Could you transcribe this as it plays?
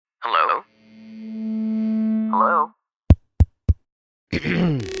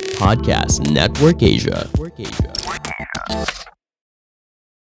Podcast Network Asia.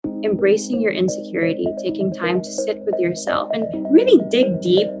 Embracing your insecurity, taking time to sit with yourself and really dig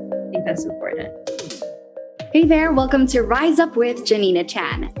deep. I think that's important. Hey there, welcome to Rise Up with Janina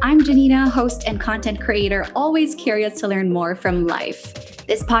Chan. I'm Janina, host and content creator, always curious to learn more from life.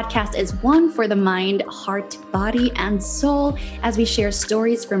 This podcast is one for the mind, heart, body, and soul as we share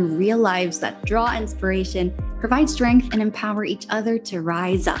stories from real lives that draw inspiration, provide strength, and empower each other to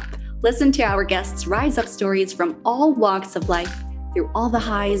rise up. Listen to our guests' rise up stories from all walks of life, through all the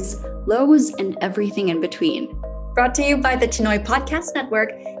highs, lows, and everything in between. Brought to you by the Chinoy Podcast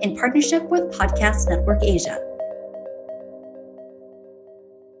Network in partnership with Podcast Network Asia.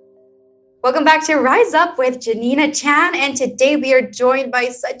 Welcome back to Rise Up with Janina Chan, and today we are joined by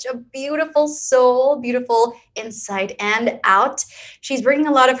such a beautiful soul, beautiful inside and out. She's bringing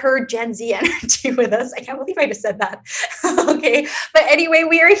a lot of her Gen Z energy with us. I can't believe I just said that. Okay, but anyway,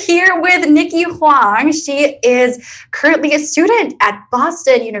 we are here with Nikki Huang. She is currently a student at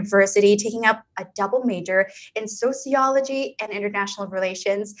Boston University, taking up a double major in sociology and international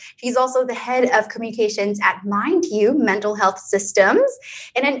relations. She's also the head of communications at Mind You Mental Health Systems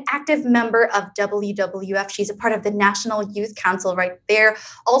and an active member of WWF. She's a part of the National Youth Council right there.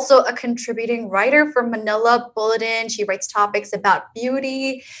 Also a contributing writer for Manila Bulletin. She writes topics about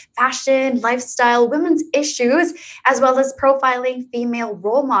beauty, fashion, lifestyle, women's issues, as well as profiling female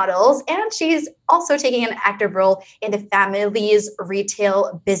role models. And she's also taking an active role in the family's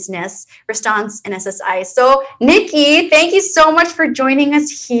retail business, Restance and SSI. So Nikki, thank you so much for joining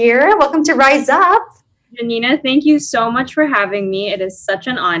us here. Welcome to Rise Up. Janina, thank you so much for having me. It is such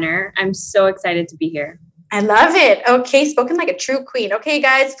an honor. I'm so excited to be here. I love it. Okay, spoken like a true queen. Okay,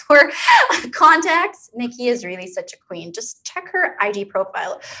 guys, for context, Nikki is really such a queen. Just check her IG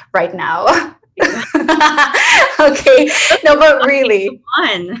profile right now. Okay, no, but really.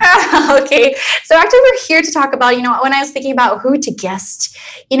 Okay, so actually we're here to talk about, when I was thinking about who to guest,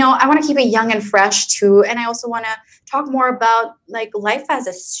 I want to keep it young and fresh too. And I also want to talk more about like life as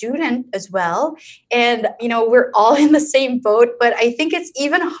a student as well. And, we're all in the same boat, but I think it's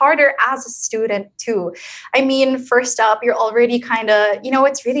even harder as a student too. I mean, first up, you're already kind of,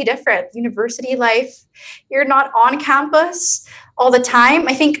 it's really different. University life, you're not on campus all the time.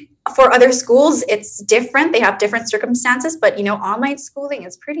 I think for other schools, it's different. They have different circumstances, but online schooling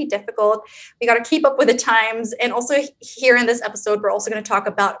is pretty difficult. We got to keep up with the times. And also here in this episode, we're also going to talk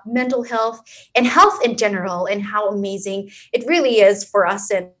about mental health and health in general and how amazing it really is for us.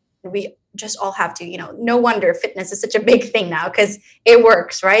 And we just all have to, no wonder fitness is such a big thing now because it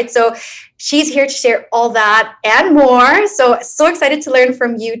works, right? So she's here to share all that and more. So excited to learn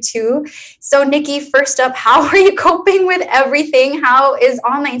from you too. So Nikki, first up, how are you coping with everything? How is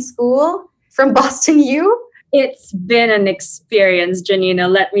online school from Boston U? It's been an experience, Janina,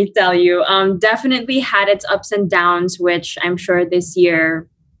 let me tell you. Definitely had its ups and downs, which I'm sure this year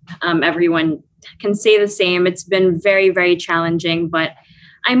everyone can say the same. It's been very, very challenging, but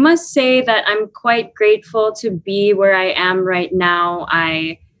I must say that I'm quite grateful to be where I am right now.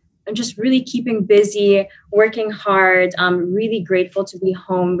 I'm just really keeping busy, working hard. I'm really grateful to be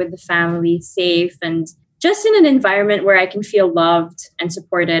home with the family, safe, and just in an environment where I can feel loved and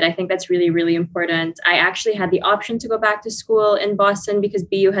supported. I think that's really, really important. I actually had the option to go back to school in Boston because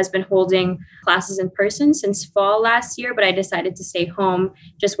BU has been holding classes in person since fall last year, but I decided to stay home,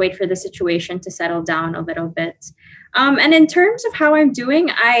 just wait for the situation to settle down a little bit. And in terms of how I'm doing,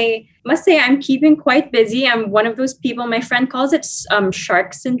 I must say I'm keeping quite busy. I'm one of those people, my friend calls it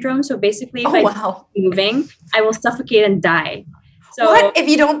shark syndrome. So basically, if I'm moving, I will suffocate and die. So what if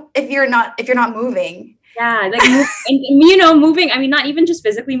you're not moving? Yeah, like moving. I mean, not even just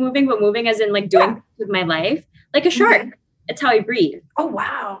physically moving, but moving as in like doing things with my life, like a shark. Mm-hmm. It's how I breathe. Oh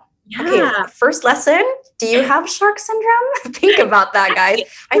wow. Yeah. Okay, first lesson. Do you have shark syndrome? Think about that, guys.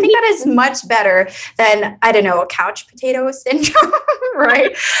 I think that is much better than, I don't know, couch potato syndrome,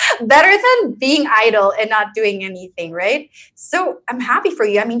 right? Better than being idle and not doing anything, right? So I'm happy for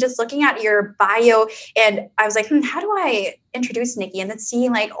you. I mean, just looking at your bio and I was like, how do I introduce Nikki? And then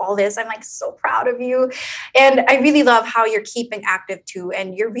seeing like all this, I'm like so proud of you. And I really love how you're keeping active too.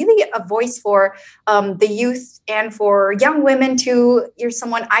 And you're really a voice for the youth and for young women too. You're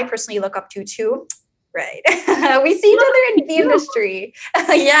someone I personally look up to too. Right. We see each other in the industry.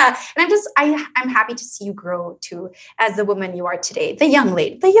 Yeah. And I'm happy to see you grow too as the woman you are today, the young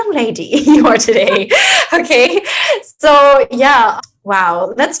lady you are today. Okay. So yeah.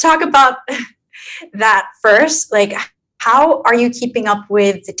 Wow. Let's talk about that first. Like, how are you keeping up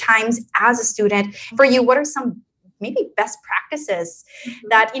with the times as a student? For you, what are some maybe best practices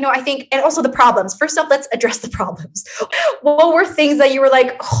that, I think, and also the problems. First off, let's address the problems. What were things that you were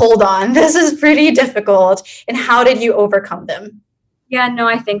like, hold on, this is pretty difficult, and how did you overcome them? Yeah, no,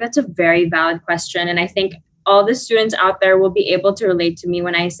 I think that's a very valid question. And I think all the students out there will be able to relate to me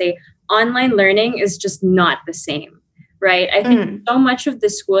when I say online learning is just not the same, right? I think so much of the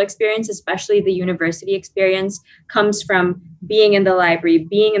school experience, especially the university experience, comes from being in the library,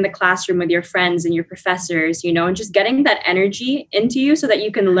 being in the classroom with your friends and your professors, and just getting that energy into you so that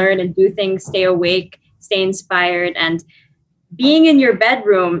you can learn and do things, stay awake, stay inspired, and being in your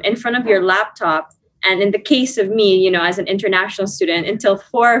bedroom in front of your laptop. And in the case of me, as an international student, until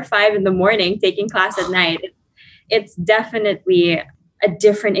 4 or 5 in the morning, taking class at night, it's definitely a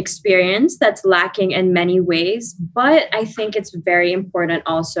different experience that's lacking in many ways. But I think it's very important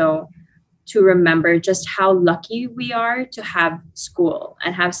also to remember just how lucky we are to have school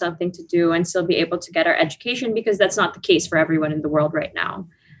and have something to do and still be able to get our education, because that's not the case for everyone in the world right now.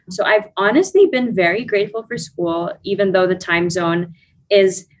 So I've honestly been very grateful for school, even though the time zone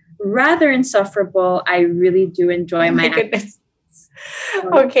is rather insufferable. I really do enjoy my goodness.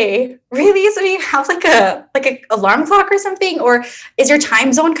 Okay, really? So do you have like a alarm clock or something, or is your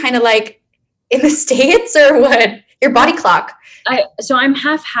time zone kind of like in the States, or what? Your body clock? So I'm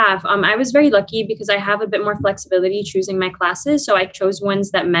half. I was very lucky because I have a bit more flexibility choosing my classes. So I chose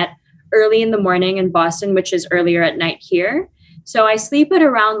ones that met early in the morning in Boston, which is earlier at night here. So I sleep at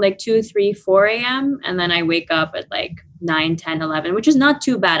around like 2, 3, 4 a.m. and then I wake up at like 9, 10, 11, which is not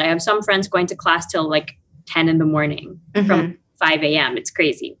too bad. I have some friends going to class till like 10 in the morning from 5 a.m. It's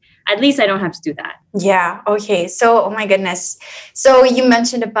crazy. At least I don't have to do that. Yeah. Okay. So, oh my goodness. So you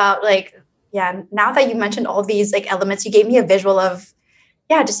mentioned about now that you mentioned all these like elements, you gave me a visual of,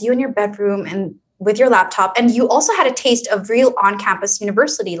 just you in your bedroom and with your laptop. And you also had a taste of real on-campus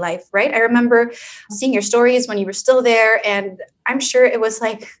university life, right? I remember seeing your stories when you were still there, and I'm sure it was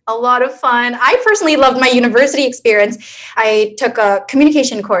like a lot of fun. I personally loved my university experience. I took a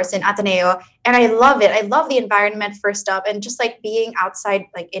communication course in Ateneo, and I love it. I love the environment, first up, and just like being outside,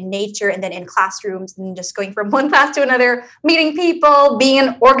 like in nature, and then in classrooms, and just going from one class to another, meeting people, being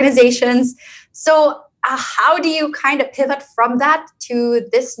in organizations. So how do you kind of pivot from that to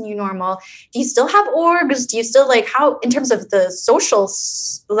this new normal? Do you still have orgs? Do you still how, in terms of the social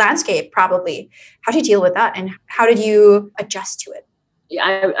landscape, probably, how do you deal with that? And how did you adjust to it?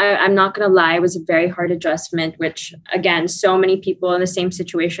 Yeah, I'm not going to lie. It was a very hard adjustment, which again, so many people in the same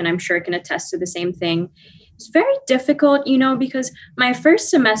situation, I'm sure can attest to the same thing. It's very difficult, because my first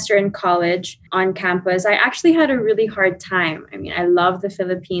semester in college on campus, I actually had a really hard time. I mean, I love the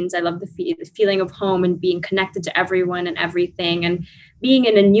Philippines. I love the feeling of home and being connected to everyone and everything, and being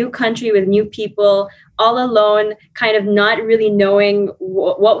in a new country with new people, all alone, kind of not really knowing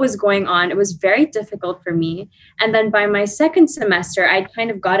what was going on. It was very difficult for me. And then by my second semester, I'd kind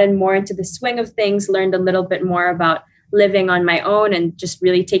of gotten more into the swing of things, learned a little bit more about living on my own and just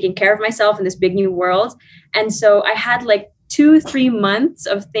really taking care of myself in this big new world. And so I had like 2-3 months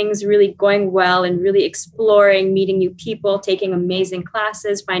of things really going well and really exploring, meeting new people, taking amazing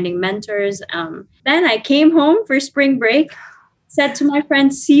classes, finding mentors. Then I came home for spring break, said to my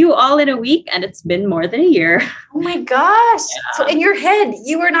friends, see you all in a week. And it's been more than a year. Oh my gosh. Yeah. So in your head,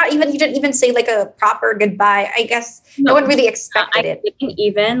 you didn't even say like a proper goodbye. I guess no one really expected it. Didn't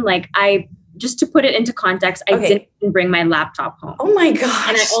even just to put it into context, I didn't even bring my laptop home. Oh my gosh.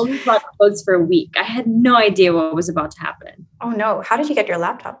 And I only brought clothes for a week. I had no idea what was about to happen. Oh no. How did you get your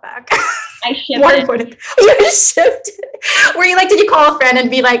laptop back? I shipped it. You shipped it. Were you did you call a friend and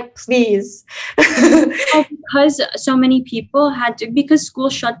be like, please? Because so many people because school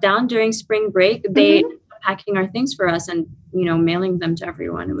shut down during spring break, they packing our things for us and, mailing them to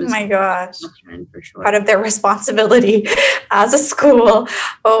everyone. It was, oh my gosh, for sure. Part of their responsibility as a school.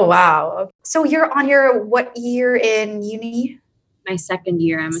 Oh, wow. So you're on your, what year in uni? My second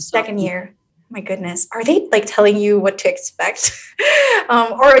year. I'm a second year. My goodness. Are they telling you what to expect? Or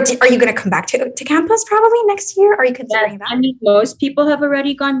are you going to come back to campus probably next year? Are you considering that? I mean, most people have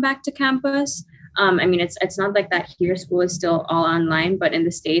already gone back to campus. It's not like that here. School is still all online, but in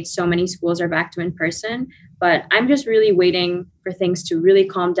the States, so many schools are back to in person. But I'm just really waiting for things to really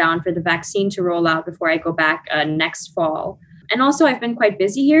calm down, for the vaccine to roll out before I go back next fall. And also, I've been quite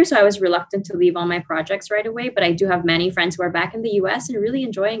busy here, so I was reluctant to leave all my projects right away. But I do have many friends who are back in the US and really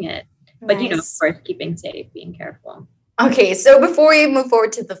enjoying it. But, nice. Of course, keeping safe, being careful. Okay, so before we move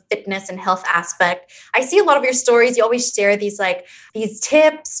forward to the fitness and health aspect, I see a lot of your stories. You always share these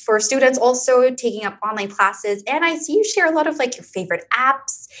tips for students also taking up online classes, and I see you share a lot of like your favorite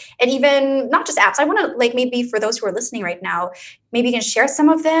apps, and even not just apps. I want to like maybe for those who are listening right now, maybe you can share some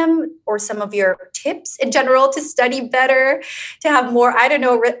of them or some of your tips in general to study better, to have more, I don't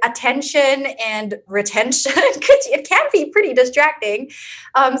know, attention and retention because it can be pretty distracting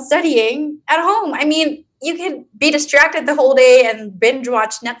studying at home. I mean, you can be distracted the whole day and binge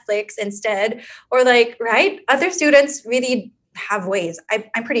watch Netflix instead, or like, right? Other students really have ways.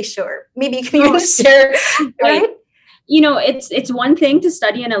 I'm pretty sure. Maybe you can even share, right? It's one thing to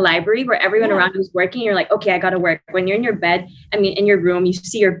study in a library where everyone around you is working. You're like, okay, I got to work. When you're in your bed, in your room, you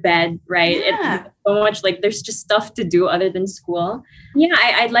see your bed, right? Yeah. It's so much like there's just stuff to do other than school. Yeah,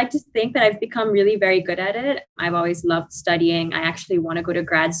 I'd like to think that I've become really very good at it. I've always loved studying. I actually want to go to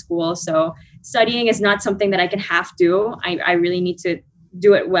grad school. So studying is not something that I can half do. I really need to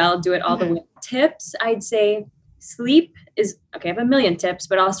do it well, do it all the way. Tips, I'd say sleep is, okay, I have a million tips,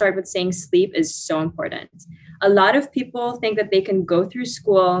 but I'll start with saying sleep is so important. A lot of people think that they can go through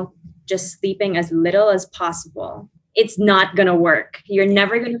school just sleeping as little as possible. It's not going to work. You're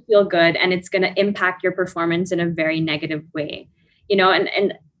never going to feel good, and it's going to impact your performance in a very negative way.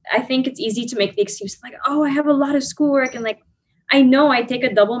 And I think it's easy to make the excuse like, oh, I have a lot of schoolwork. And like, I know I take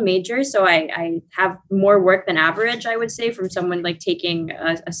a double major, so I have more work than average, I would say, from someone like taking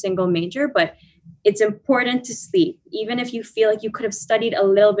a single major. But it's important to sleep. Even if you feel like you could have studied a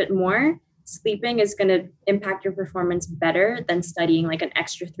little bit more, sleeping is going to impact your performance better than studying like an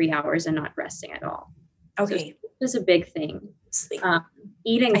extra 3 hours and not resting at all. Okay. So this is a big thing. Sleep.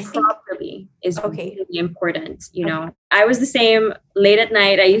 Eating properly is really important. Okay. I was the same late at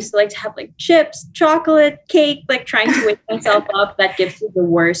night. I used to like to have like chips, chocolate, cake, like trying to wake myself up. That gives you the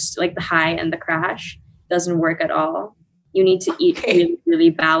worst, like the high and the crash. Doesn't work at all. You need to eat really,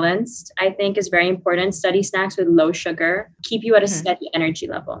 really balanced, I think is very important. Study snacks with low sugar, keep you at a steady energy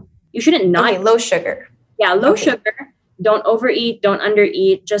level. You shouldn't not low sugar. Yeah, low sugar. Don't overeat, don't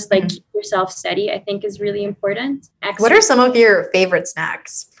undereat. Just like keep yourself steady, I think is really important. What are some of your favorite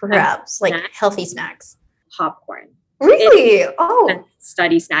snacks, perhaps? Like healthy snacks? Popcorn. Really?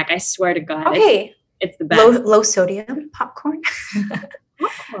 Study snack. I swear to God. Okay. It's the best. Low sodium popcorn?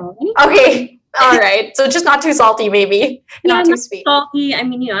 Popcorn. Okay. All right. So just not too salty, maybe. Not too sweet. Salty.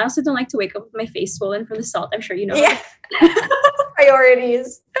 I also don't like to wake up with my face swollen from the salt. I'm sure you know. Yeah.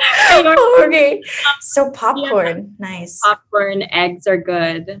 Priorities. Okay. So popcorn. Nice. Popcorn, eggs are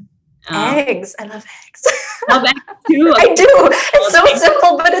good. Eggs. I love eggs. Love eggs too. I do. It's so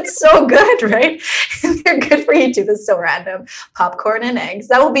simple, but it's so good, right? They're good for you too. This is so random. Popcorn and eggs.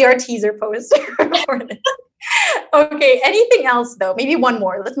 That will be our teaser poster. Okay. Anything else though? Maybe one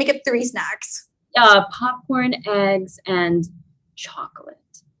more. Let's make it 3 snacks. Popcorn, eggs, and chocolate.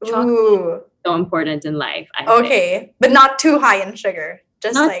 Ooh. So important in life. I think. But not too high in sugar.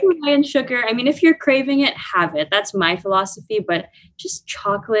 Just not too high in sugar. If you're craving it, have it. That's my philosophy. But just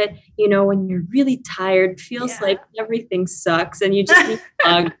chocolate, when you're really tired, feels like everything sucks, and you just need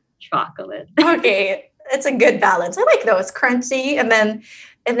to chocolate. Okay, it's a good balance. I like those crunchy, and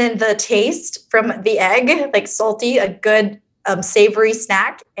then the taste from the egg, like salty, a good savory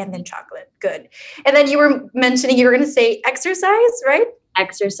snack, and then chocolate. Good. And then you were mentioning you were going to say exercise, right?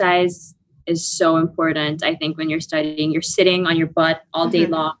 Exercise is so important. I think when you're studying, you're sitting on your butt all day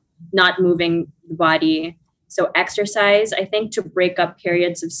long, not moving the body. So exercise, I think, to break up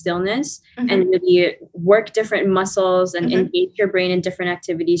periods of stillness and really work different muscles and engage your brain in different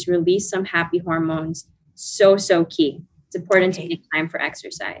activities, release some happy hormones. So key. It's important to make time for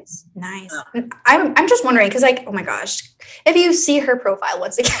exercise. Nice. I'm just wondering, because oh my gosh, if you see her profile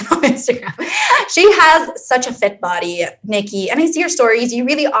once again on Instagram, she has such a fit body, Nikki. And I see your stories. You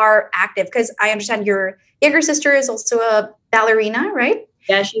really are active, because I understand your younger sister is also a ballerina, right?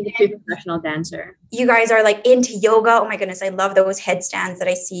 Yeah, she's a professional dancer. You guys are like into yoga. Oh my goodness, I love those headstands that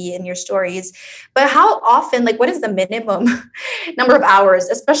I see in your stories. But how often, what is the minimum number of hours,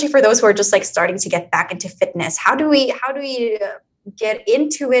 especially for those who are just starting to get back into fitness? How do we get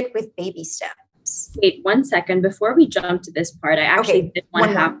into it with baby steps? Wait 1 second. Before we jump to this part, I actually did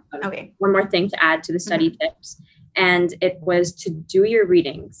want to have one more thing to add to the study tips. And it was to do your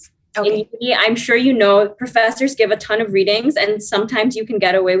readings. Okay. I'm sure professors give a ton of readings, and sometimes you can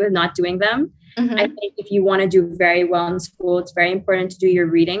get away with not doing them. I think if you want to do very well in school, it's very important to do your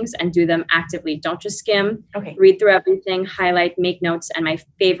readings and do them actively. Don't just skim. Read through everything, highlight, make notes. And my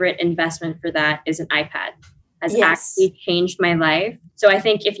favorite investment for that is an iPad. Has actually changed my life. So I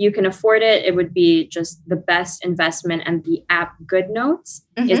think if you can afford it, it would be just the best investment. And the app GoodNotes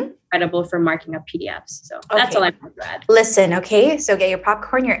is incredible for marking up PDFs. So that's all I'm going to add. Listen, okay? So get your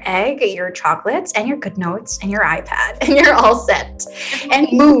popcorn, your egg, your chocolates, and your GoodNotes, and your iPad, and you're all set. And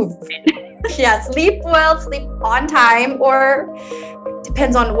move. Yeah, sleep well, sleep on time, or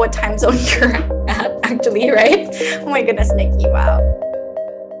depends on what time zone you're at, actually, right? Oh my goodness, Nikki, wow.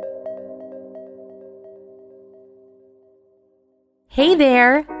 Hey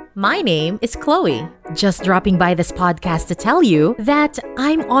there! My name is Chloe. Just dropping by this podcast to tell you that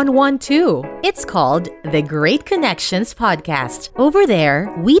I'm on one too. It's called The Great Connections Podcast. Over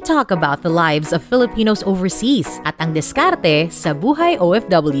there, we talk about the lives of Filipinos overseas at ang diskarte sa buhay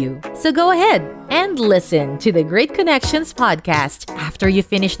OFW. So go ahead and listen to The Great Connections Podcast after you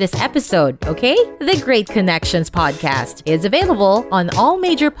finish this episode, okay? The Great Connections Podcast is available on all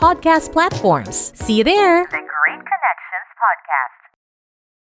major podcast platforms. See you there! The Great Connections Podcast.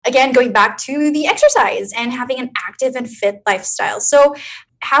 Again, going back to the exercise and having an active and fit lifestyle. So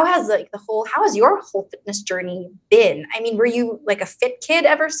how has your whole fitness journey been? I mean, were you like a fit kid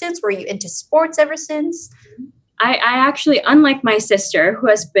ever since? Were you into sports ever since? I actually, unlike my sister, who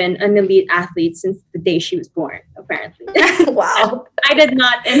has been an elite athlete since the day she was born, apparently. Wow. I did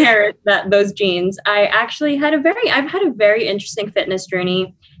not inherit those genes. I've had a very interesting fitness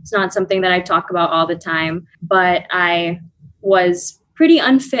journey. It's not something that I talk about all the time, but I was pretty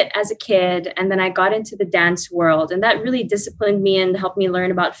unfit as a kid, and then I got into the dance world, and that really disciplined me and helped me learn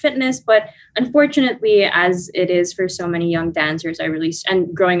about fitness. But unfortunately, as it is for so many young dancers,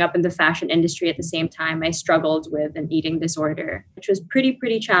 and growing up in the fashion industry at the same time, I struggled with an eating disorder, which was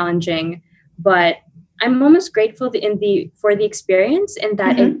pretty challenging. But I'm almost grateful for the experience, in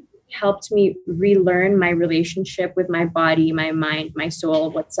that it helped me relearn my relationship with my body, my mind, my soul,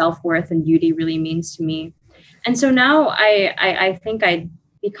 what self-worth and beauty really means to me. And so now I think I'd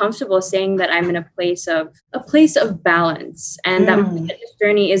be comfortable saying that I'm in a place of balance, and that my fitness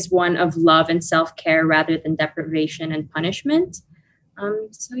journey is one of love and self-care rather than deprivation and punishment.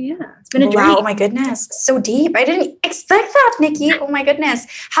 So yeah, it's been a journey. Wow, oh my goodness, so deep. I didn't expect that, Nikki. Oh my goodness.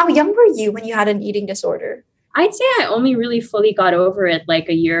 How young were you when you had an eating disorder? I'd say I only really fully got over it like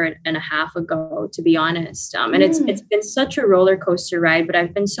a year and a half ago, to be honest. And it's been such a roller coaster ride, but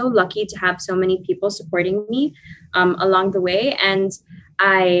I've been so lucky to have so many people supporting me along the way. And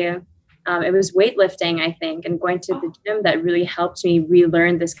it was weightlifting, I think, and going to the gym that really helped me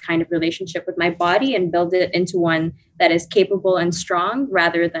relearn this kind of relationship with my body and build it into one that is capable and strong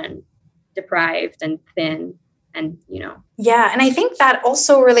rather than deprived and thin. And, Yeah. And I think that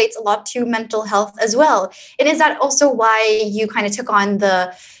also relates a lot to mental health as well. And is that also why you kind of took on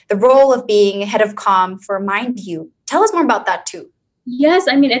the role of being head of comm for MindU? Tell us more about that too. Yes,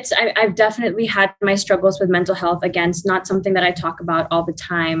 I mean, I've definitely had my struggles with mental health. Again, it's not something that I talk about all the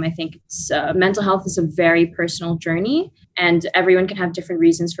time. I think mental health is a very personal journey, and everyone can have different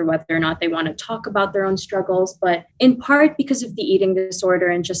reasons for whether or not they want to talk about their own struggles. But in part because of the eating disorder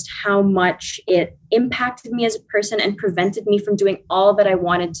and just how much it impacted me as a person and prevented me from doing all that I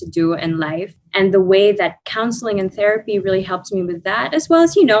wanted to do in life. And the way that counseling and therapy really helped me with that, as well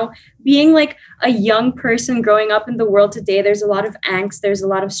as, being like a young person growing up in the world today, there's a lot of angst, there's a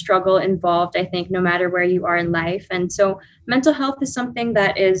lot of struggle involved, I think, no matter where you are in life. And so mental health is something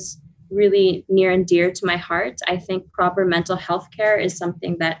that is really near and dear to my heart. I think proper mental health care is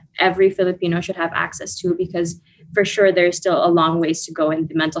something that every Filipino should have access to, because for sure there's still a long ways to go in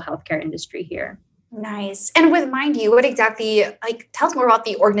the mental health care industry here. Nice. And with MindU, what exactly, tell us more about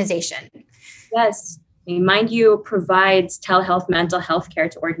the organization. Yes. MindU provides telehealth mental health care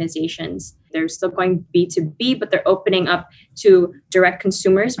to organizations. They're still going B2B, but they're opening up to direct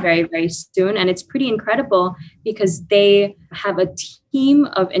consumers very, very soon. And it's pretty incredible because they have a team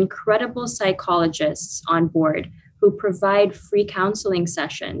of incredible psychologists on board who provide free counseling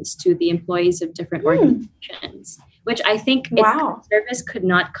sessions to the employees of different organizations, which I think service could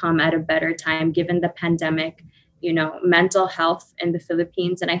not come at a better time given the pandemic. Mental health in the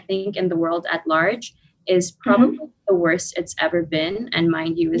Philippines, and I think in the world at large, is probably the worst it's ever been. And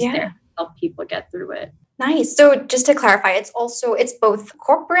MindU is there to help people get through it. Nice. So just to clarify, it's both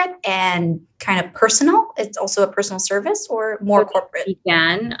corporate and kind of personal. It's also a personal service, or more corporate?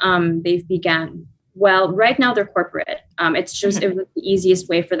 They've began. Well, right now they're corporate. It's just it was the easiest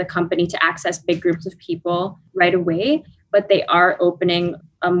way for the company to access big groups of people right away. But they are opening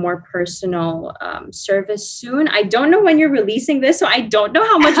a more personal service soon. I don't know when you're releasing this, so I don't know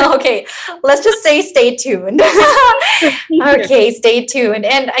how much. Okay, let's just say stay tuned. Okay, stay tuned.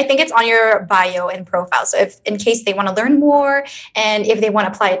 And I think it's on your bio and profile. So if in case they want to learn more and if they want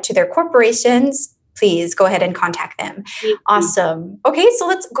to apply it to their corporations, please go ahead and contact them. Awesome. Okay, so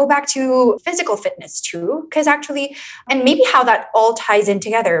let's go back to physical fitness too, because actually, and maybe how that all ties in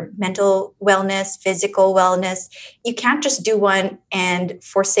together, mental wellness, physical wellness. You can't just do one and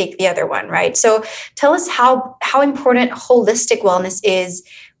forsake the other one, right? So tell us how important holistic wellness is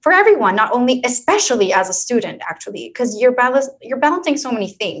for everyone, not only, especially as a student, actually, because you're balancing so many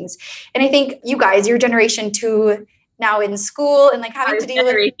things. And I think you guys, your generation too, now in school and like having to deal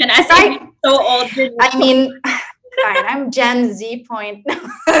with, right? So old. I mean, fine, I'm Gen Z point.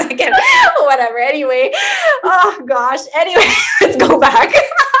 Again, whatever. Anyway, oh gosh. Anyway, let's go back.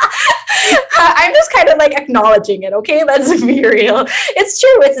 I'm just kind of like acknowledging it. Okay, let's be real. It's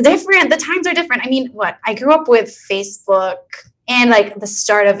true. It's different. The times are different. I mean, I grew up with Facebook and like the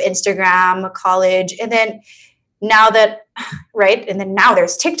start of Instagram, college, and then now that, right? And then now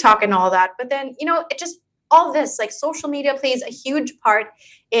there's TikTok and all that. But then, it just, all this, like social media plays a huge part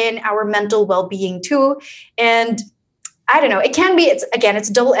in our mental well-being too. And I don't know, it's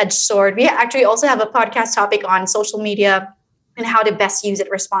a double-edged sword. We actually also have a podcast topic on social media and how to best use it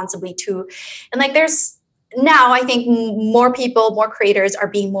responsibly too. And like now I think more creators are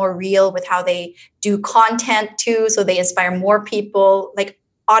being more real with how they do content too. So they inspire more people, like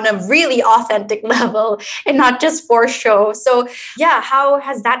on a really authentic level and not just for show. So yeah, how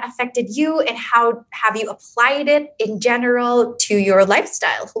has that affected you and how have you applied it in general to your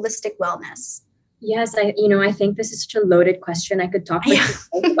lifestyle, holistic wellness? Yes, I think this is such a loaded question. I could talk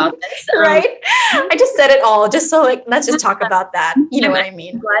about this. Right? I just said it all, just so let's just talk about that. You know what I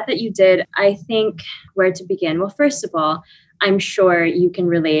mean? I'm glad that you did. I think where to begin. Well, first of all, I'm sure you can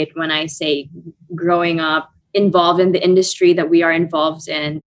relate when I say growing up involved in the industry that we are involved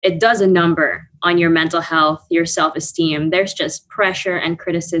in. It does a number on your mental health, your self-esteem. There's just pressure and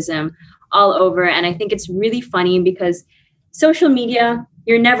criticism all over. And I think it's really funny because social media,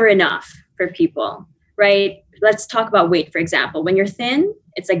 you're never enough for people, right? Let's talk about weight, for example. When you're thin,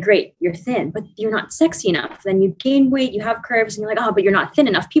 it's like, great, you're thin, but you're not sexy enough. Then you gain weight, you have curves, and you're like, oh, but you're not thin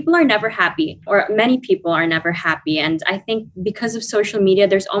enough. People are never happy, or many people are never happy. And I think because of social media,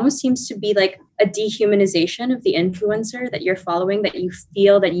 there's almost seems to be like a dehumanization of the influencer that you're following, that you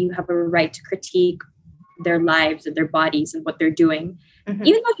feel that you have a right to critique their lives and their bodies and what they're doing, even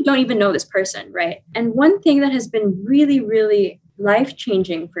though you don't even know this person, right? And one thing that has been really, really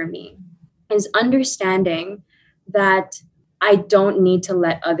life-changing for me is understanding that I don't need to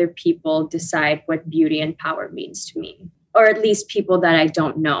let other people decide what beauty and power means to me, or at least people that I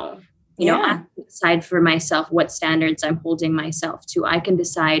don't know. I can decide for myself what standards I'm holding myself to. I can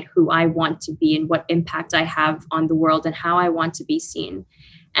decide who I want to be and what impact I have on the world and how I want to be seen.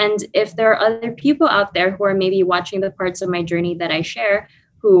 And if there are other people out there who are maybe watching the parts of my journey that I share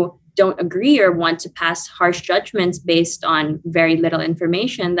who don't agree or want to pass harsh judgments based on very little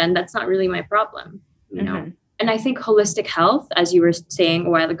information, then that's not really my problem, know? And I think holistic health, as you were saying a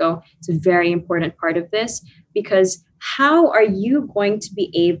while ago, is a very important part of this, because how are you going to be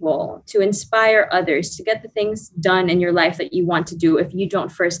able to inspire others to get the things done in your life that you want to do if you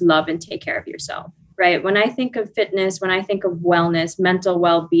don't first love and take care of yourself, right? When I think of fitness, when I think of wellness, mental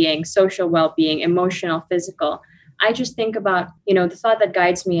well-being, social well-being, emotional, physical, I just think about, the thought that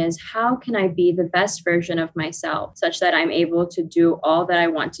guides me is how can I be the best version of myself such that I'm able to do all that I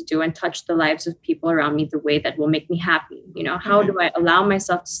want to do and touch the lives of people around me the way that will make me happy? How do I allow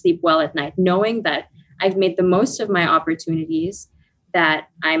myself to sleep well at night, knowing that I've made the most of my opportunities, that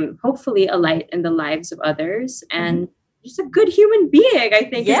I'm hopefully a light in the lives of others and just a good human being, I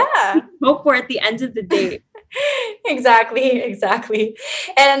think. Yeah. Is what we hope for at the end of the day. Exactly.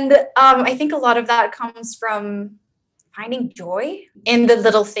 And I think a lot of that comes from finding joy in the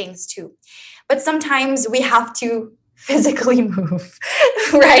little things too. But sometimes we have to physically move,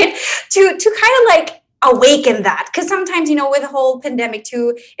 right? To kind of like awaken that. Because sometimes, with the whole pandemic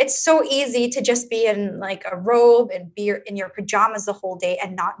too, it's so easy to just be in like a robe and be in your pajamas the whole day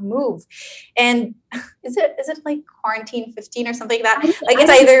and not move. And is it like quarantine 15 or something like that? Like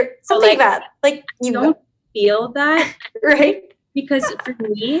it's either something like that. Like you don't feel that, right? Because for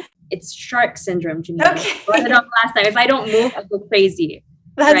me, it's shark syndrome, Janina. Okay. I brought it up last time. If I don't move, I go crazy.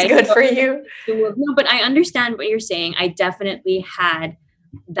 That's right? good for you. No, but I understand what you're saying. I definitely had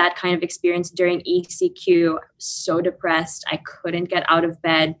that kind of experience during ECQ. So depressed. I couldn't get out of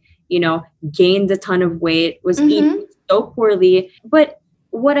bed, gained a ton of weight, was eating so poorly. But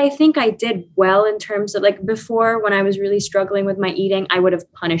what I think I did well in terms of like before, when I was really struggling with my eating, I would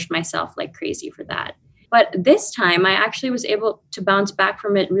have punished myself like crazy for that. But this time I actually was able to bounce back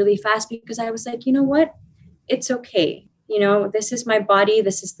from it really fast because I was like, you know what? It's okay. this is my body.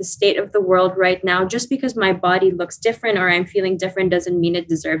 This is the state of the world right now. Just because my body looks different or I'm feeling different doesn't mean it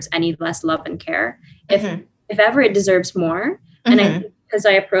deserves any less love and care. If ever, it deserves more. And I think because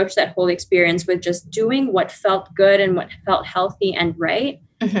I approached that whole experience with just doing what felt good and what felt healthy and right,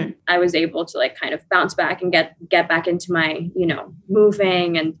 I was able to like kind of bounce back and get back into my,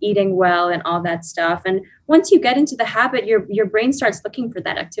 moving and eating well and all that stuff. And once you get into the habit, your brain starts looking for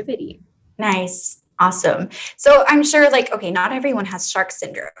that activity. Nice. Awesome. So I'm sure not everyone has shark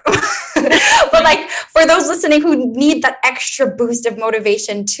syndrome, but like for those listening who need that extra boost of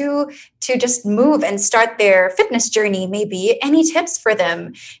motivation to just move and start their fitness journey, maybe any tips for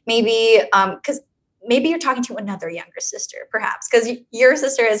them? Maybe, because maybe you're talking to another younger sister, perhaps, because your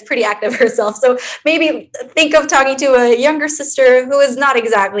sister is pretty active herself. So maybe think of talking to a younger sister who is not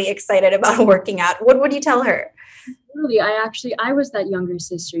exactly excited about working out. What would you tell her? Really, I was that younger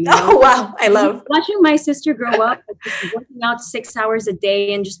sister. Oh, wow. I love watching my sister grow up, working out 6 hours a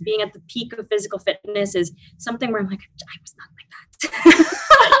day and just being at the peak of physical fitness is something where I'm like, I was not like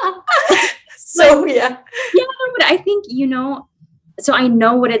that. So, yeah. Yeah, but I think, so I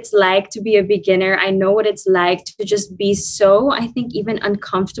know what it's like to be a beginner. I know what it's like to just be so, I think, even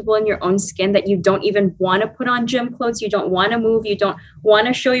uncomfortable in your own skin that you don't even want to put on gym clothes. You don't want to move. You don't want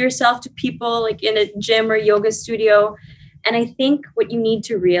to show yourself to people like in a gym or yoga studio. And I think what you need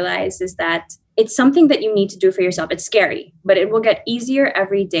to realize is that it's something that you need to do for yourself. It's scary, but it will get easier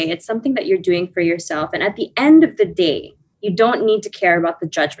every day. It's something that you're doing for yourself. And at the end of the day, you don't need to care about the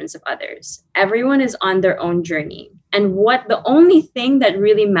judgments of others. Everyone is on their own journey. And the only thing that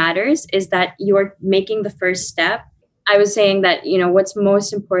really matters is that you're making the first step. I was saying that, what's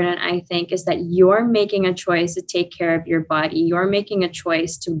most important, I think, is that you're making a choice to take care of your body. You're making a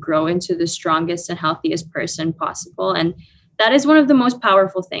choice to grow into the strongest and healthiest person possible. And that is one of the most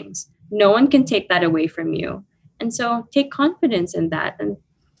powerful things. No one can take that away from you. And so take confidence in that and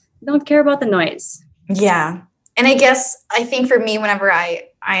don't care about the noise. Yeah. And I think for me, whenever I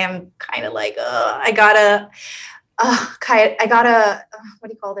am kind of like, I gotta, what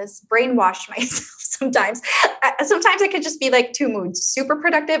do you call this? Brainwash myself sometimes. Sometimes I could just be like two moods, super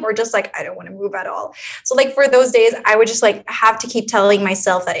productive or just like, I don't want to move at all. So like for those days, I would just like have to keep telling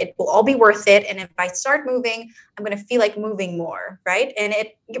myself that it will all be worth it. And if I start moving, I'm going to feel like moving more. Right. And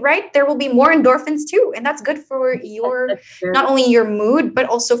there will be more endorphins too. And that's good for not only your mood, but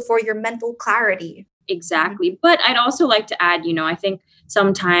also for your mental clarity. Exactly. But I'd also like to add, I think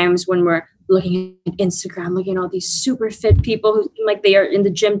sometimes when we're looking at Instagram, looking at all these super fit people who seem like they are in the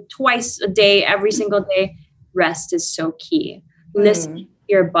gym twice a day, every single day, rest is so key. Listen to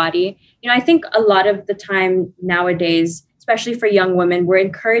your body. I think a lot of the time nowadays, especially for young women, we're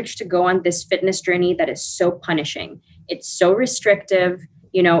encouraged to go on this fitness journey that is so punishing. It's so restrictive,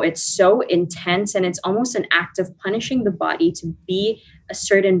 it's so intense, and it's almost an act of punishing the body to be a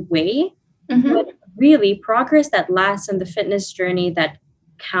certain way. But really, progress that lasts in the fitness journey that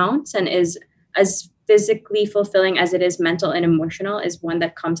counts and is as physically fulfilling as it is mental and emotional is one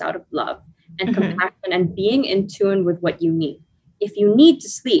that comes out of love and compassion and being in tune with what you need. If you need to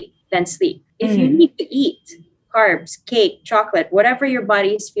sleep, then sleep. If you need to eat carbs, cake, chocolate, whatever your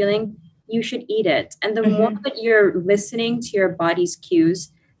body is feeling, you should eat it. And the more that you're listening to your body's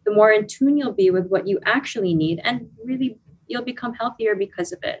cues, the more in tune you'll be with what you actually need. And really, you'll become healthier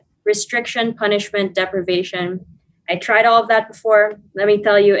because of it. Restriction, punishment, deprivation. I tried all of that before. Let me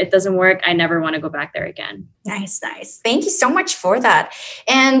tell you, it doesn't work. I never want to go back there again. Nice. Thank you so much for that.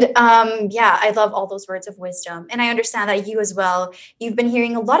 And I love all those words of wisdom. And I understand that you as well, you've been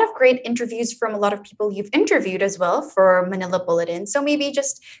hearing a lot of great interviews from a lot of people you've interviewed as well for Manila Bulletin. So maybe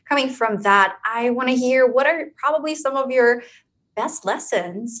just coming from that, I want to hear what are probably some of your best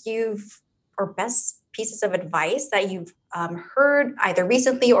lessons or best pieces of advice that you've heard either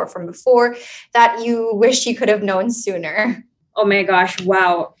recently or from before that you wish you could have known sooner? Oh my gosh.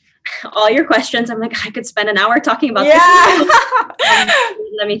 Wow. All your questions. I'm like, I could spend an hour talking about this.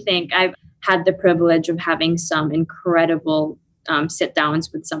 Let me think. I've had the privilege of having some incredible sit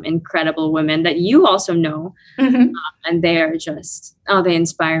downs with some incredible women that you also know. And they are just, they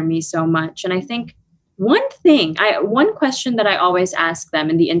inspire me so much. And I think one question that I always ask them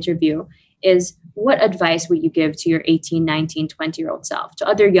in the interview is, what advice would you give to your 18, 19, 20-year-old self, to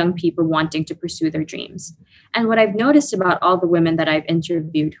other young people wanting to pursue their dreams? And what I've noticed about all the women that I've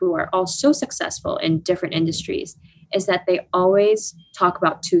interviewed who are all so successful in different industries is that they always talk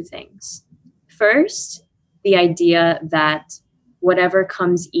about two things. First, the idea that whatever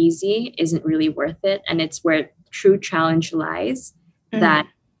comes easy isn't really worth it. And it's where true challenge lies, that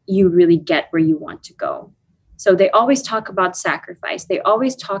you really get where you want to go. So they always talk about sacrifice. They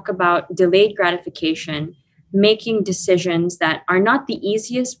always talk about delayed gratification, making decisions that are not the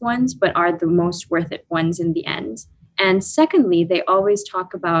easiest ones, but are the most worth it ones in the end. And secondly, they always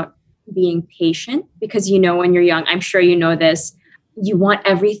talk about being patient because, when you're young, I'm sure you know this, you want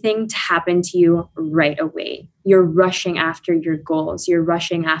everything to happen to you right away. You're rushing after your goals. You're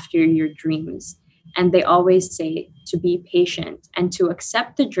rushing after your dreams. And they always say to be patient and to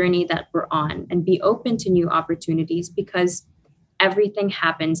accept the journey that we're on and be open to new opportunities because everything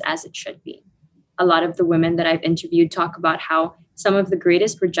happens as it should be. A lot of the women that I've interviewed talk about how some of the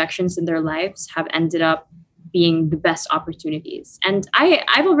greatest rejections in their lives have ended up being the best opportunities. And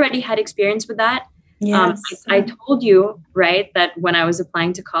I've already had experience with that. Yes. I told you, right, that when I was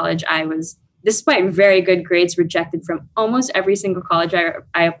applying to college, I was, despite very good grades, rejected from almost every single college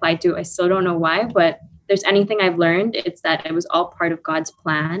I applied to. I still don't know why, but if there's anything I've learned, it's that it was all part of God's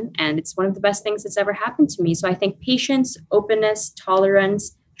plan. And it's one of the best things that's ever happened to me. So I think patience, openness,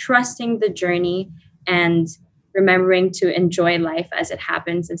 tolerance, trusting the journey, and remembering to enjoy life as it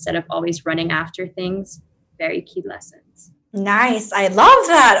happens instead of always running after things, very key lessons. Nice. I love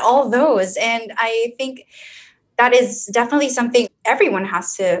that. All those. And I think that is definitely something everyone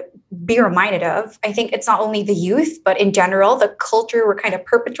has to be reminded of. I think it's not only the youth, but in general, the culture we're kind of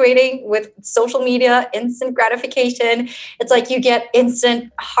perpetuating with social media, instant gratification. It's like you get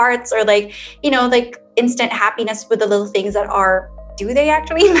instant hearts or like instant happiness with the little things that are, do they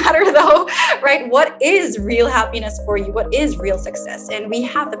actually matter though? Right? What is real happiness for you? What is real success? And we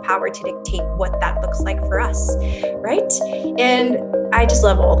have the power to dictate what that looks like for us, right? And I just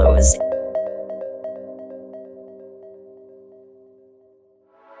love all those.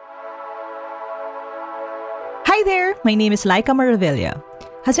 Hi there, my name is Laika Maravilla.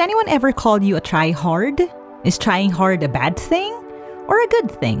 Has anyone ever called you a try-hard? Is trying hard a bad thing or a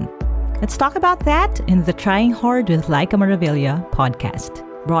good thing? Let's talk about that in the Trying Hard with Laika Maravilla podcast,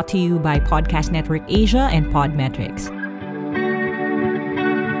 brought to you by Podcast Network Asia and Podmetrics.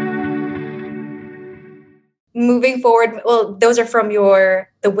 Moving forward, well, those are from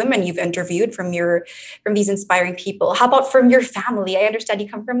the women you've interviewed, from these inspiring people. How about from your family? I understand you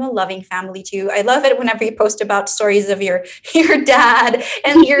come from a loving family too. I love it whenever you post about stories of your dad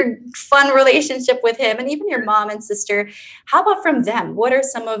and your fun relationship with him, and even your mom and sister. How about from them? What are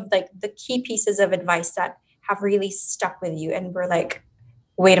some of the key pieces of advice that have really stuck with you and were like,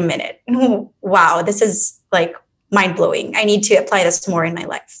 wait a minute, wow, this is mind blowing. I need to apply this more in my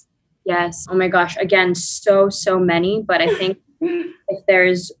life. Yes. Oh my gosh. Again, so many. But I think if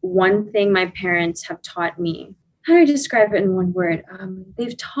there's one thing my parents have taught me, how do I describe it in one word?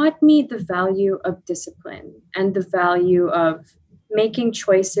 They've taught me the value of discipline and the value of making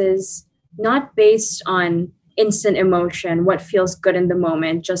choices not based on instant emotion, what feels good in the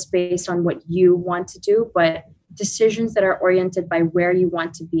moment, just based on what you want to do, but decisions that are oriented by where you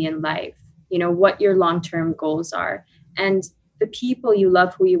want to be in life, what your long-term goals are. And the people you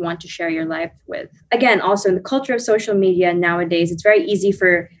love, who you want to share your life with. Again, also in the culture of social media nowadays, it's very easy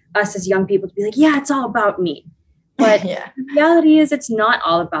for us as young people to be like, yeah, it's all about me. But The reality is it's not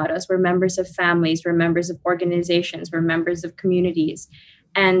all about us. We're members of families, we're members of organizations, we're members of communities.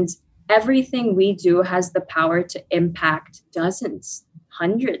 And everything we do has the power to impact dozens,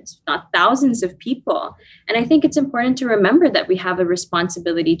 hundreds, not thousands of people. And I think it's important to remember that we have a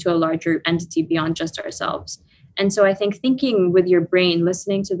responsibility to a larger entity beyond just ourselves. And so I think thinking with your brain,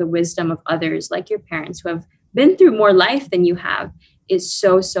 listening to the wisdom of others like your parents who have been through more life than you have is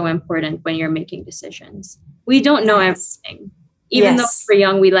so important when you're making decisions. We don't know everything. Even though we're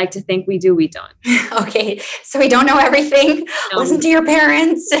young, we like to think we do, we don't. Okay, so we don't know everything. No. Listen to your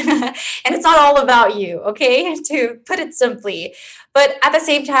parents. And it's not all about you, okay, to put it simply. But at the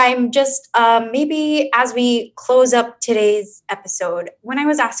same time, just maybe as we close up today's episode, when I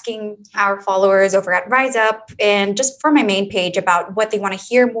was asking our followers over at Rise Up and just for my main page about what they want to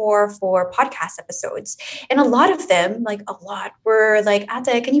hear more for podcast episodes, and a lot of them, were like,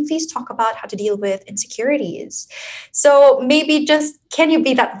 Ate, can you please talk about how to deal with insecurities? So maybe just, can you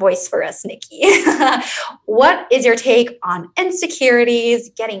be that voice for us, Nikki? What is your take on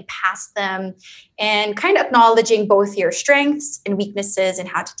insecurities, getting past them, and kind of acknowledging both your strengths and weaknesses and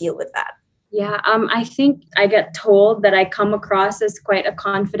how to deal with that? Yeah, I think I get told that I come across as quite a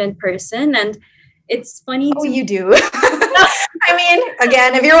confident person, and it's funny. Oh, you do. I mean,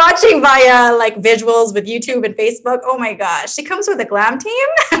 again, if you're watching via visuals with YouTube and Facebook, oh my gosh, she comes with a glam team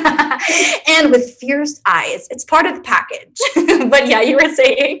and with fierce eyes. It's part of the package. But yeah, you were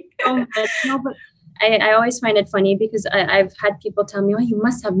saying. No, but I always find it funny because I've had people tell me, oh, you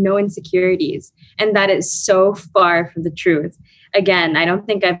must have no insecurities. And that is so far from the truth. Again, I don't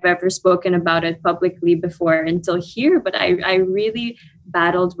think I've ever spoken about it publicly before until here, but I really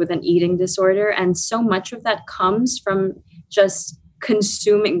battled with an eating disorder. And so much of that comes from just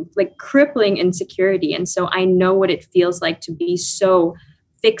consuming, like crippling insecurity. And so I know what it feels like to be so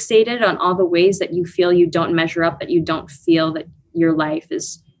fixated on all the ways that you feel you don't measure up, that you don't feel that your life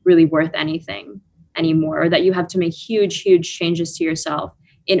is really worth anything anymore, or that you have to make huge, huge changes to yourself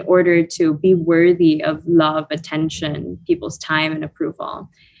in order to be worthy of love, attention, people's time and approval.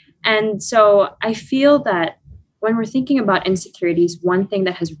 And so I feel that when we're thinking about insecurities, one thing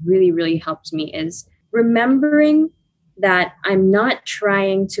that has really, really helped me is remembering that I'm not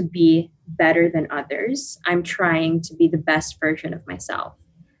trying to be better than others. I'm trying to be the best version of myself.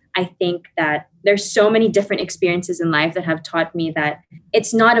 I think that there's so many different experiences in life that have taught me that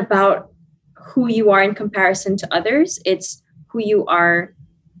it's not about who you are in comparison to others. It's who you are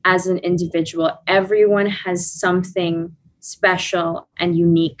as an individual. Everyone has something special and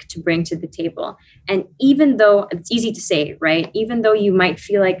unique to bring to the table. And even though it's easy to say, right? Even though you might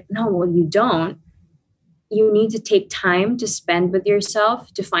feel like, no, well, you don't, you need to take time to spend with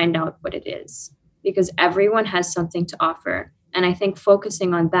yourself to find out what it is, because everyone has something to offer. And I think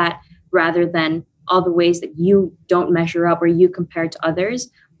focusing on that rather than all the ways that you don't measure up or you compare to others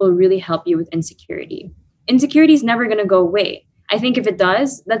will really help you with insecurity. Insecurity is never going to go away. I think if it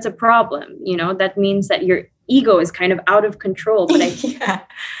does, that's a problem. You know, that means that your ego is kind of out of control. But Yeah.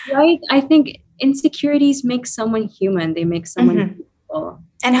 right? I think insecurities make someone human. They make someone beautiful.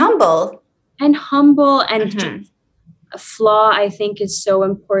 And humble. And humble. And just a flaw, I think, is so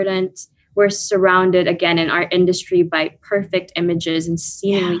important. We're surrounded, again, in our industry by perfect images and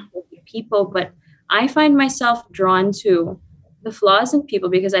seemingly perfect people. But I find myself drawn to the flaws in people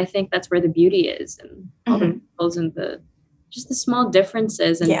because I think that's where the beauty is, and all the wrinkles and the small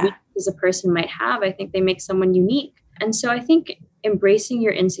differences and weaknesses a person might have. I think they make someone unique. And so I think embracing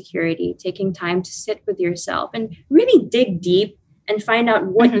your insecurity, taking time to sit with yourself and really dig deep and find out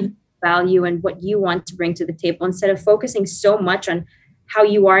what you value and what you want to bring to the table instead of focusing so much on how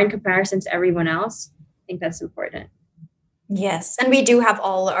you are in comparison to everyone else. I think that's important. Yes. And we do have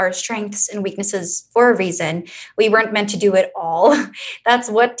all our strengths and weaknesses for a reason. We weren't meant to do it all. That's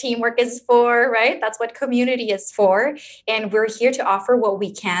what teamwork is for, right? That's what community is for. And we're here to offer what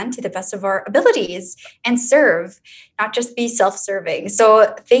we can to the best of our abilities and serve, not just be self-serving.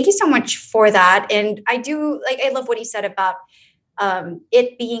 So thank you so much for that. And I love what you said about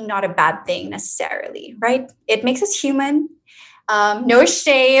it being not a bad thing necessarily, right? It makes us human. No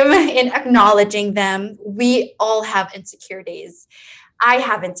shame in acknowledging them. We all have insecure days. I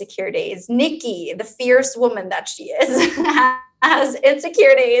have insecure days. Nikki, the fierce woman that she is, has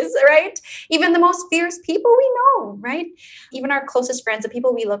insecure days, right? Even the most fierce people we know, right? Even our closest friends, the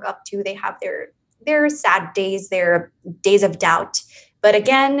people we look up to, they have their sad days, their days of doubt. But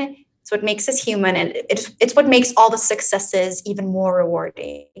again, it's what makes us human, and it's what makes all the successes even more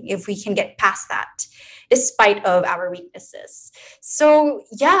rewarding if we can get past that, despite of our weaknesses. So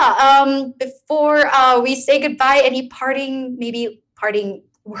before we say goodbye, any parting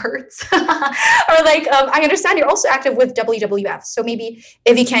words? Or I understand you're also active with WWF. So maybe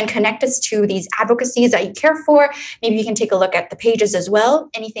if you can connect us to these advocacies that you care for, maybe you can take a look at the pages as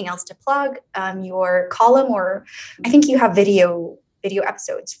well. Anything else to plug? Your column, or I think you have video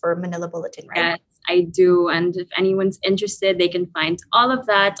episodes for Manila Bulletin, right? Yes, I do. And if anyone's interested, they can find all of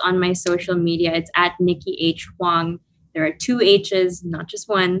that on my social media. It's at Nikki H. Huang. There are 2 H's, not just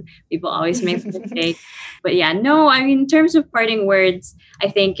one. People always make the mistake. But in terms of parting words, I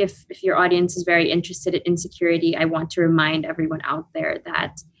think if your audience is very interested in insecurity, I want to remind everyone out there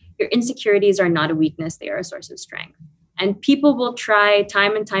that your insecurities are not a weakness. They are a source of strength. And people will try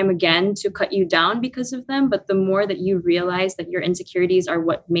time and time again to cut you down because of them. But the more that you realize that your insecurities are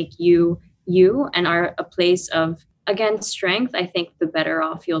what make you you and are a place of, again, strength, I think the better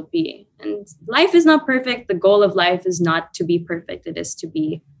off you'll be. And life is not perfect. The goal of life is not to be perfect. It is to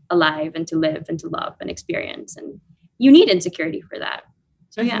be alive and to live and to love and experience. And you need insecurity for that.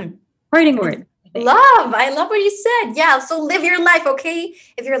 So parting word. I love what you said. Yeah. So live your life. Okay.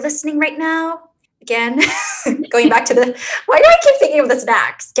 If you're listening right now, again, going back to why do I keep thinking of the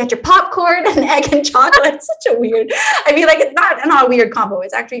snacks? Get your popcorn and egg and chocolate. It's such a weird, it's not a weird combo.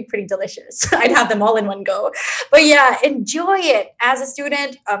 It's actually pretty delicious. I'd have them all in one go. But yeah, enjoy it as a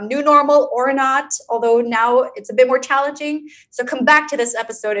student, new normal or not, although now it's a bit more challenging. So come back to this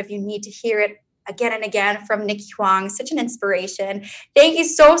episode if you need to hear it again and again from Nikki Huang. Such an inspiration. Thank you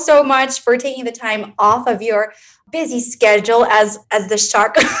so, so much for taking the time off of your busy schedule as the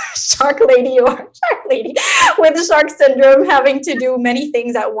shark lady you are, shark lady with the shark syndrome, having to do many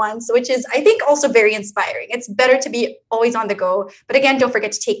things at once, which is, I think, also very inspiring. It's better to be always on the go. But again, don't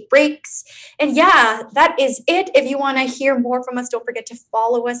forget to take breaks. And yeah, that is it. If you want to hear more from us, don't forget to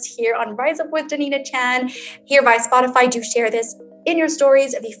follow us here on Rise Up with Janina Chan here by Spotify. Do share this in your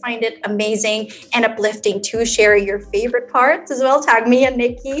stories if you find it amazing and uplifting, to share your favorite parts as well. Tag me and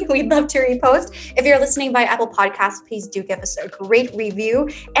Nikki. We'd love to repost. If you're listening via Apple Podcasts, please do give us a great review,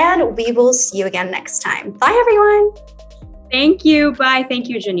 and we will see you again next time. Bye, everyone. Thank you. Bye. Thank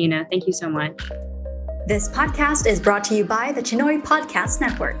you, Janina. Thank you so much. This podcast is brought to you by the Chinoy Podcast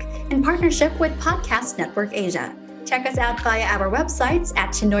Network in partnership with Podcast Network Asia. Check us out via our websites at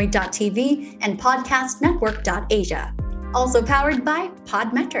chinoy.tv and podcastnetwork.asia. Also powered by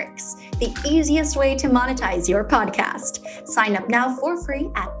Podmetrics, the easiest way to monetize your podcast. Sign up now for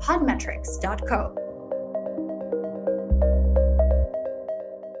free at podmetrics.co.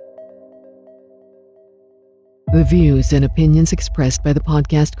 The views and opinions expressed by the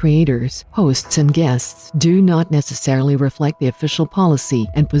podcast creators, hosts, and guests do not necessarily reflect the official policy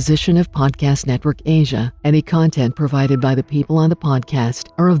and position of Podcast Network Asia. Any content provided by the people on the podcast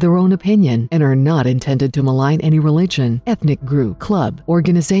are of their own opinion and are not intended to malign any religion, ethnic group, club,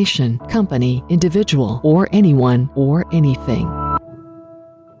 organization, company, individual, or anyone or anything.